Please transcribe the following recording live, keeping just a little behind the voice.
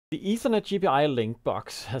The Ethernet GPI Link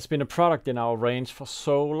box has been a product in our range for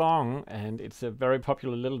so long, and it's a very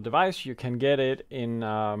popular little device. You can get it in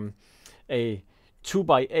a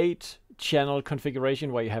 2x8 channel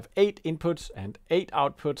configuration where you have 8 inputs and 8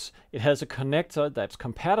 outputs. It has a connector that's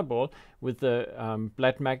compatible with the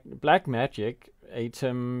Blackmagic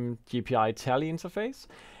ATEM GPI Tally interface.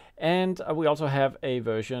 And we also have a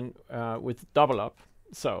version with double up.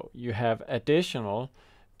 So you have additional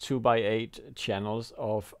 2x8 channels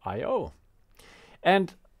of I/O.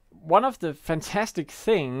 And one of the fantastic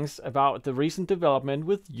things about the recent development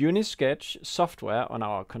with UniSketch software on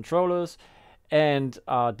our controllers and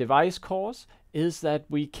our device cores is that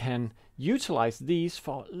we can utilize these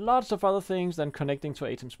for lots of other things than connecting to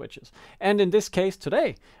ATEM switches. And in this case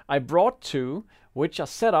today, I brought 2 which are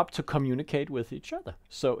set up to communicate with each other.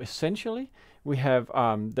 So essentially, we have,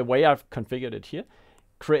 the way I've configured it here,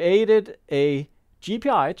 created a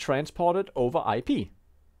GPI transported over IP.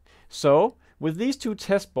 So with these 2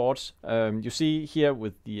 test boards, you see here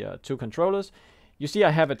with the 2 controllers, you see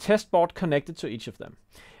I have a test board connected to each of them.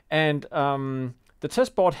 And the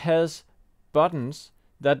test board has buttons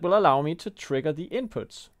that will allow me to trigger the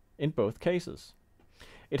inputs in both cases.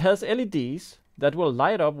 It has LEDs that will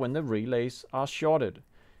light up when the relays are shorted.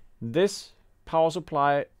 This power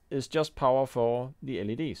supply is just power for the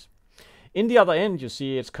LEDs. In the other end, you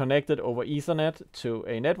see it's connected over Ethernet to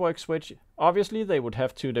a network switch. Obviously, they would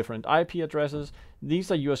have 2 different IP addresses.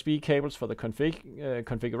 These are USB cables for the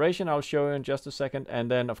configuration I'll show you in just a second, and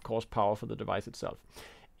then, of course, power for the device itself.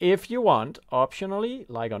 If you want, optionally,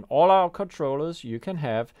 like on all our controllers, you can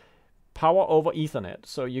have power over Ethernet.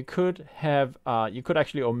 So you could have, you could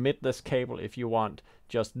actually omit this cable if you want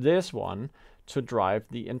just this one to drive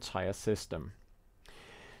the entire system.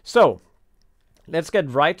 So let's get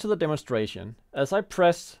right to the demonstration. As I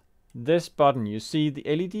press this button, you see the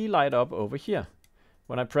LED light up over here.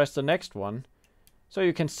 When I press the next one, so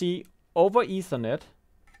you can see over Ethernet,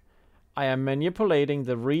 I am manipulating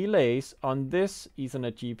the relays on this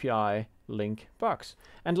Ethernet GPI Link box.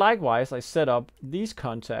 And likewise, I set up these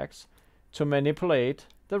contacts to manipulate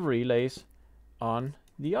the relays on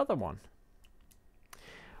the other one.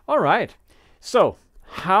 All right, so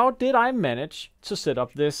how did I manage to set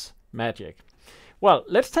up this magic? Well,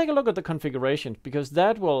 let's take a look at the configuration, because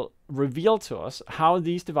that will reveal to us how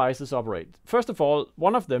these devices operate. First of all,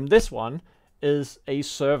 one of them, this one, is a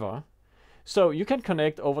server. So you can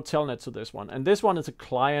connect over Telnet to this one, and this one is a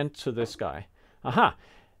client to this guy. Aha!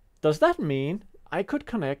 Does that mean I could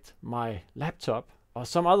connect my laptop or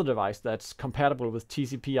some other device that's compatible with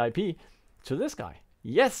TCP/IP to this guy?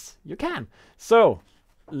 Yes, you can. So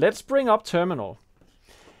let's bring up terminal.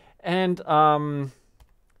 And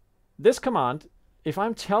this command, if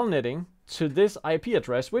I'm telnetting to this IP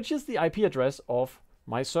address, which is the IP address of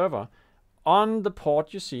my server, on the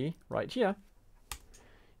port you see right here,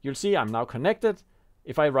 you'll see I'm now connected.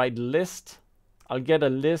 If I write list, I'll get a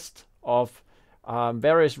list of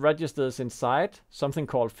various registers inside, something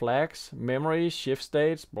called flags, memory, shift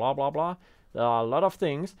states, blah, blah, blah. There are a lot of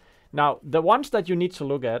things. Now, the ones that you need to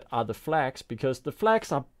look at are the flags, because the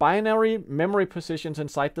flags are binary memory positions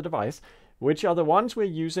inside the device, which are the ones we're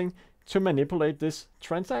using to manipulate this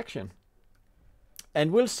transaction.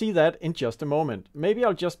 And we'll see that in just a moment. Maybe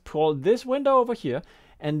I'll just pull this window over here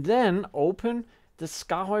and then open the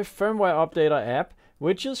SKAARHOJ firmware updater app,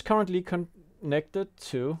 which is currently connected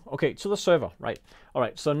to, okay, to the server, right? All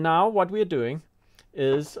right, so now what we're doing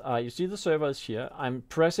is, you see the server is here. I'm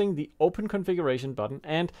pressing the open configuration button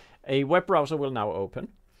and a web browser will now open.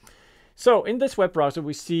 So in this web browser,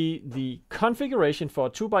 we see the configuration for a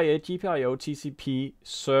 2x8 GPIO TCP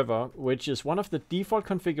server, which is one of the default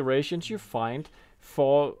configurations you find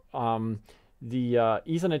for the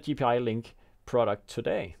Ethernet GPI Link product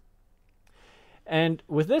today. And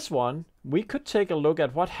with this one, we could take a look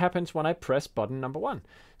at what happens when I press button number 1.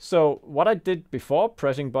 So what I did before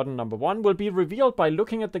pressing button number 1 will be revealed by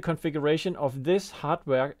looking at the configuration of this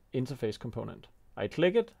hardware interface component. I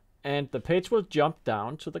click it, and the page will jump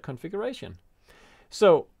down to the configuration.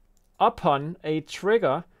 So upon a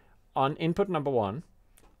trigger on input number 1,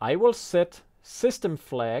 I will set system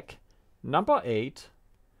flag number 8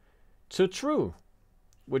 to true,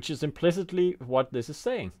 which is implicitly what this is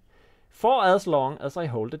saying, for as long as I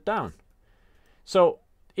hold it down. So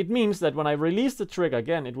it means that when I release the trigger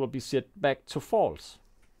again, it will be set back to false.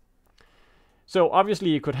 So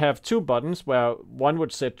obviously you could have 2 buttons where one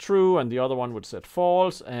would set true and the other one would set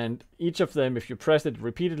false, and each of them, if you press it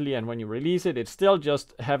repeatedly and when you release it, it's still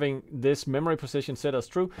just having this memory position set as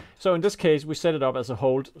true. So in this case, we set it up as a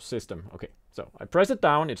hold system. Okay, so I press it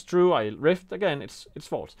down, it's true, I rift again, it's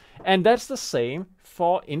false. And that's the same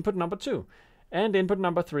for input number 2. and input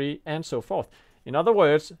number 3, and so forth. In other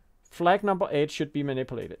words, flag number 8 should be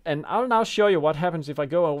manipulated. And I'll now show you what happens if I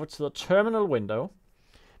go over to the terminal window,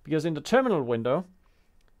 because in the terminal window,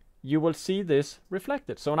 you will see this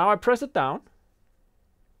reflected. So now I press it down,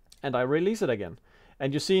 and I release it again.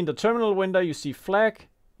 And you see in the terminal window, you see flag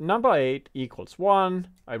number 8 equals 1.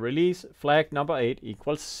 I release, flag number 8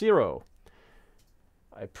 equals 0.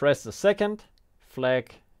 I press the second,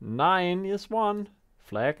 flag 9 is 1,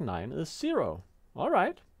 flag 9 is 0. All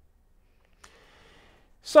right.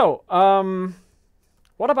 So,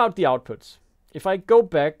 what about the outputs? If I go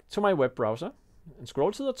back to my web browser and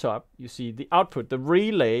scroll to the top, you see the output, the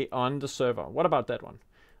relay on the server. What about that one?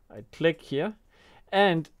 I click here,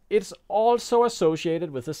 and it's also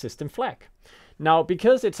associated with the system flag. Now,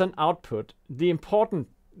 because it's an output, the important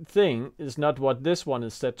thing is not what this one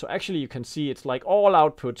is set to. Actually, you can see it's like all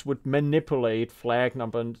outputs would manipulate flag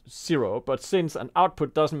number 0, but since an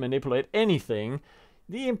output doesn't manipulate anything,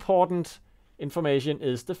 the important information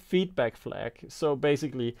is the feedback flag. So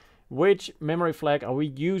basically, which memory flag are we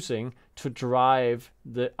using to drive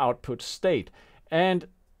the output state? And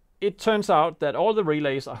it turns out that all the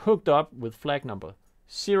relays are hooked up with flag number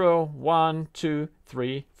 0, 1, 2,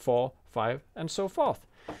 3, 4, 5, and so forth.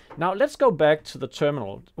 Now let's go back to the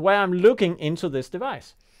terminal where I'm looking into this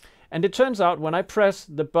device. And it turns out when I press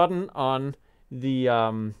the button on the,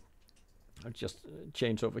 I'll just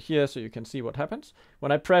change over here so you can see what happens.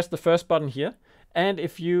 When I press the first button here, and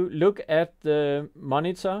if you look at the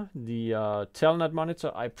monitor, the telnet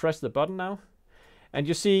monitor, I press the button now, and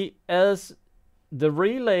you see as the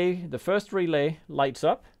relay, the first relay lights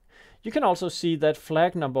up, you can also see that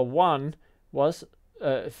flag number 1 was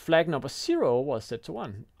flag number 0 was set to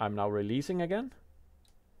 1. I'm now releasing again.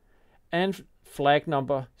 And flag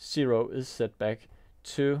number 0 is set back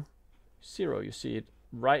to 0. You see it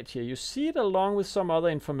right here. You see it along with some other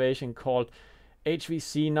information called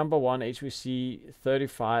HVC number 1, HVC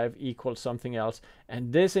 35 equals something else.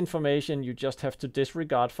 And this information you just have to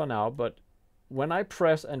disregard for now. But when I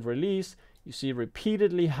press and release, you see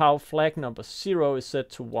repeatedly how flag number 0 is set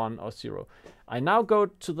to 1 or 0. I now go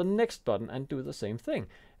to the next button and do the same thing.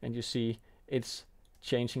 And you see it's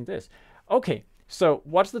changing this. Okay, so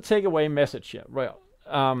what's the takeaway message here? Well,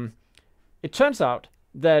 it turns out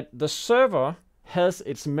that the server has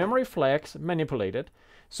its memory flags manipulated.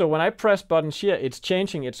 So when I press buttons here, it's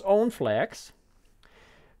changing its own flags.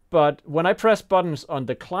 But when I press buttons on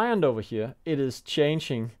the client over here, it is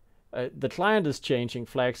changing, the client is changing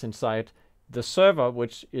flags inside the server,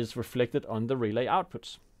 which is reflected on the relay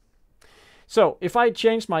outputs. So if I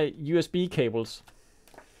change my USB cables,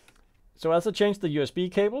 so as I change the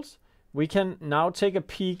USB cables, we can now take a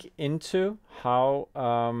peek into how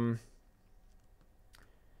I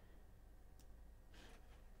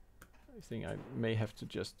think I may have to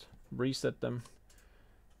just reset them.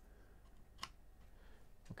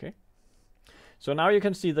 Okay. So now you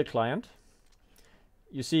can see the client.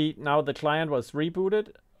 You see now the client was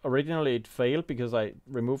rebooted. Originally it failed because I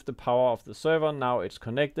removed the power of the server. Now it's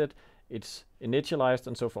connected, it's initialized,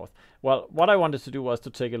 and so forth. Well, what I wanted to do was to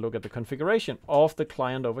take a look at the configuration of the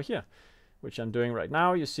client over here, which I'm doing right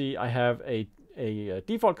now. You see I have a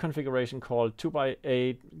default configuration called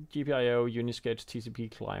 2x8 GPIO UniSketch TCP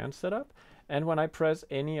client setup. And when I press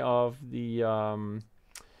any of the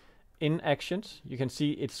in actions, you can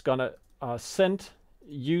see it's gonna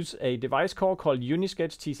use a device call called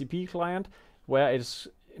UniSketch TCP client, where it's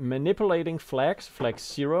manipulating flags, flag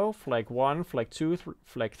 0, flag 1, flag 2,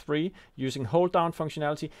 flag 3, using hold down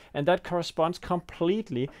functionality, and that corresponds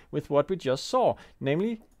completely with what we just saw,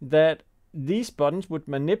 namely that these buttons would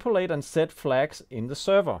manipulate and set flags in the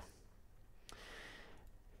server.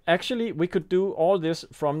 Actually, we could do all this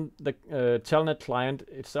from the telnet client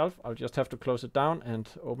itself. I'll just have to close it down and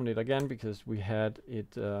open it again because we had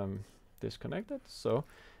it disconnected. So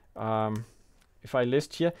if I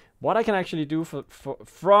list here, what I can actually do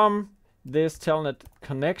from this telnet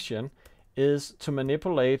connection is to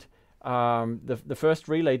manipulate the first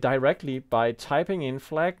relay directly by typing in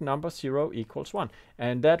flag number 0 equals 1.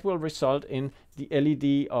 And that will result in the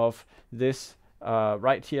LED of this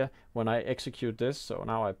right here when I execute this. So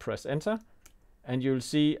now I press enter, and you'll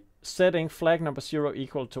see setting flag number 0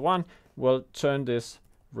 equal to 1 will turn this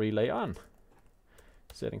relay on.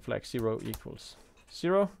 Setting flag 0 equals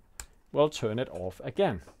 0 will turn it off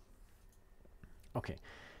again. Okay,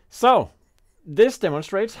 so this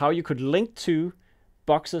demonstrates how you could link two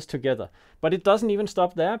boxes together, but it doesn't even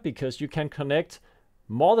stop there, because you can connect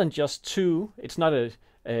more than just two. It's not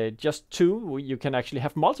just two. You can actually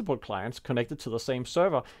have multiple clients connected to the same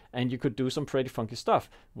server, and you could do some pretty funky stuff,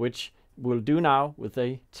 which we'll do now with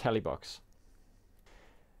a tally box.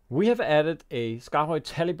 We have added a SKAARHOJ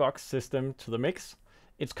tally box system to the mix.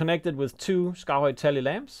 It's connected with 2 SKAARHOJ tally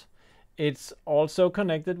lamps. It's also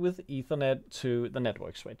connected with Ethernet to the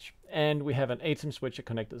network switch. And we have an ATEM Switcher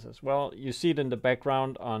connected as well. You see it in the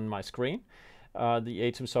background on my screen, the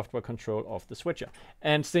ATEM software control of the switcher.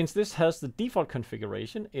 And since this has the default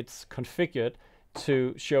configuration, it's configured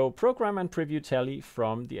to show program and preview tally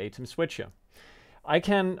from the ATEM Switcher. I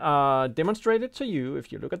can demonstrate it to you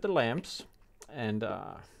if you look at the lamps. And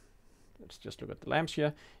let's just look at the lamps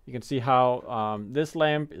here. You can see how this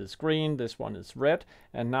lamp is green, this one is red.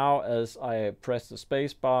 And now as I press the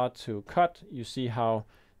space bar to cut, you see how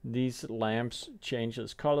these lamps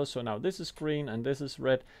changes color. So now this is green and this is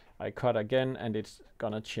red. I cut again and it's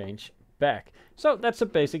gonna change back. So that's a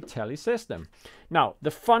basic tally system. Now,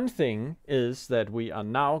 the fun thing is that we are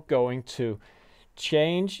now going to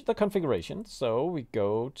change the configuration. So we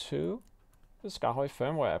go to the SKAARHOJ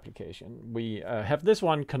firmware application. We have this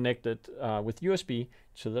one connected with USB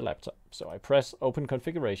to the laptop. So I press open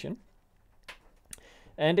configuration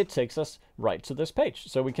and it takes us right to this page.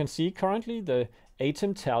 So we can see currently the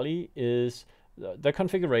ATEM tally is the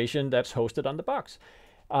configuration that's hosted on the box.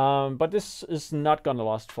 But this is not going to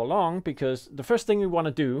last for long, because the first thing we want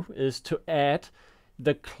to do is to add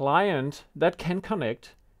the client that can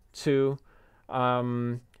connect to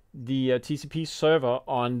the TCP server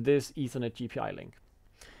on this Ethernet GPI link.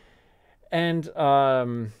 And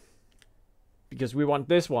because we want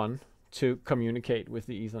this one to communicate with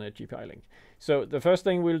the Ethernet GPI link. So the first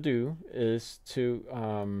thing we'll do is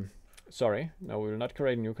to, sorry, no, we will not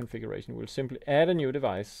create a new configuration. We'll simply add a new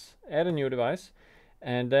device,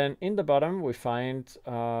 and then in the bottom we find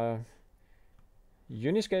UniSketch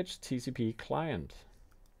TCP client.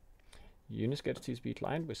 UniSketch TCP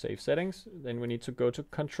client, we save settings, then we need to go to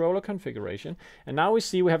controller configuration, and now we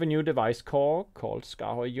see we have a new device called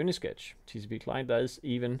SKAARHOJ UniSketch TCP client. There is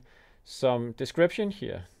even some description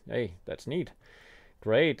here. Hey, that's neat.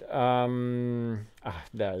 Great. There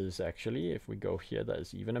is actually, if we go here, there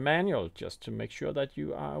is even a manual just to make sure that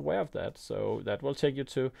you are aware of that. So that will take you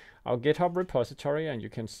to our GitHub repository, and you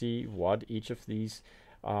can see what each of these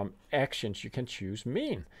actions you can choose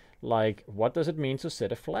mean. Like, what does it mean to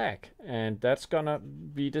set a flag? And that's gonna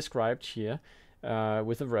be described here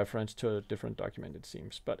with a reference to a different document, it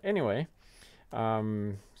seems. But anyway,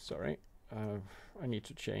 sorry, I need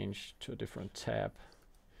to change to a different tab.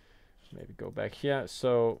 Maybe go back here.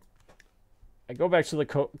 So I go back to the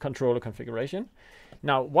controller configuration.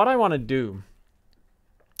 Now, what I want to do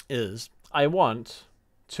is I want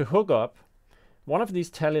to hook up one of these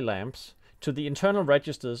tally lamps to the internal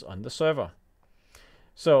registers on the server.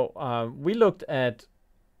 So we looked at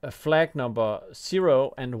a flag number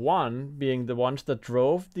 0 and 1 being the ones that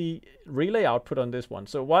drove the relay output on this one.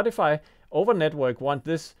 So what if I over network want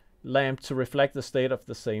this lamp to reflect the state of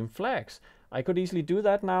the same flags? I could easily do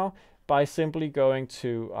that now by simply going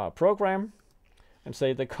to program and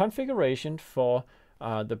say the configuration for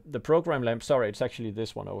the program lamp. Sorry, it's actually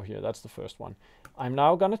this one over here. That's the first one. I'm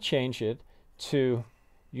now going to change it to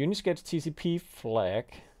UniSketch TCP flag.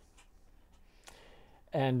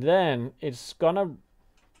 And then it's going to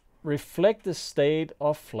reflect the state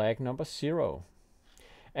of flag number 0.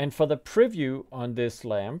 And for the preview on this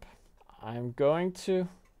lamp, I'm going to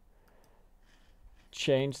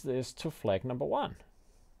change this to flag number 1.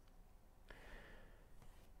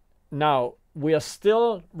 Now, we are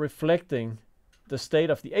still reflecting the state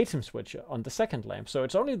of the ATEM switcher on the second lamp. So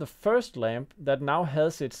it's only the first lamp that now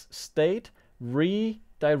has its state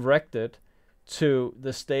redirected to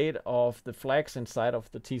the state of the flags inside of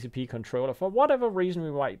the TCP controller. For whatever reason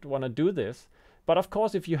we might want to do this. But of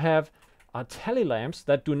course, if you have tally lamps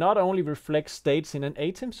that do not only reflect states in an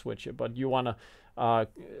ATEM switcher, but you want to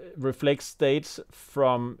reflect states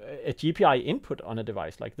from a GPI input on a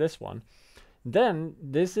device like this one, then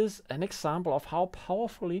this is an example of how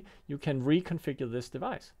powerfully you can reconfigure this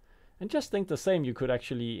device. And just think the same, you could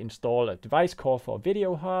actually install a device core for a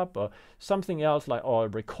video hub or something else, like, or a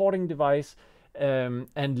recording device, and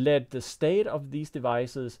let the state of these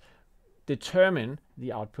devices determine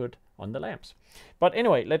the output on the lamps. But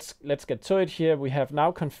anyway, let's get to it here. We have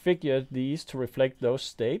now configured these to reflect those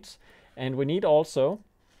states, and we need also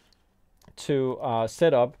to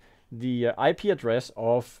set up the IP address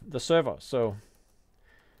of the server. So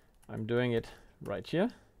I'm doing it right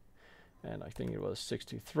here, and I think it was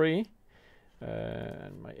 63,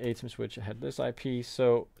 and my ATEM switcher had this IP.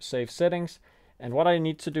 So save settings, and what I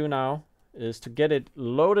need to do now is to get it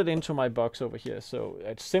loaded into my box over here. So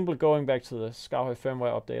it's simple going back to the SKAARHOJ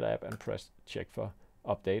firmware update app and press check for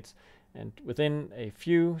updates, and within a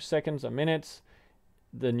few seconds or minutes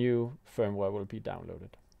the new firmware will be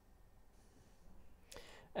downloaded.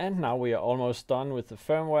 And now we are almost done with the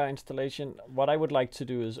firmware installation. What I would like to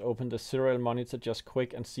do is open the serial monitor just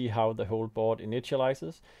quick and see how the whole board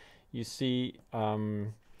initializes. You see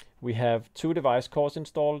we have 2 device cores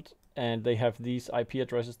installed, and they have these IP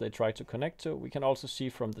addresses they try to connect to. We can also see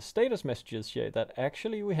from the status messages here that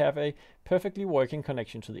actually we have a perfectly working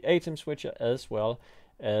connection to the ATEM Switcher as well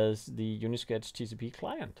as the UniSketch TCP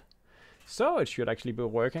client. So it should actually be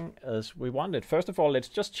working as we wanted. First of all, let's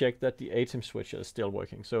just check that the ATEM Switcher is still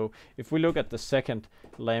working. So if we look at the second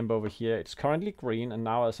lamp over here, it's currently green, and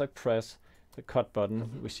now as I press the cut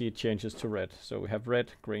button, we see it changes to red. So we have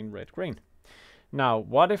red, green, red, green. Now,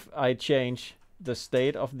 what if I change the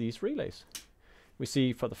state of these relays? We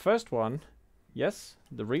see for the first one, yes,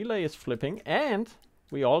 the relay is flipping, and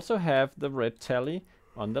we also have the red tally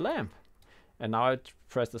on the lamp. And now I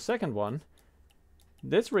press the second one,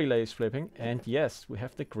 this relay is flipping, and yes, we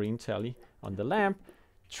have the green tally on the lamp,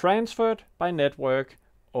 transferred by network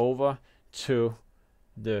over to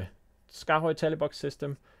the SKAARHOJ Tallybox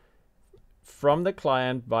system from the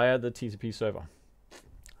client via the TCP server.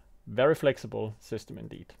 Very flexible system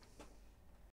indeed.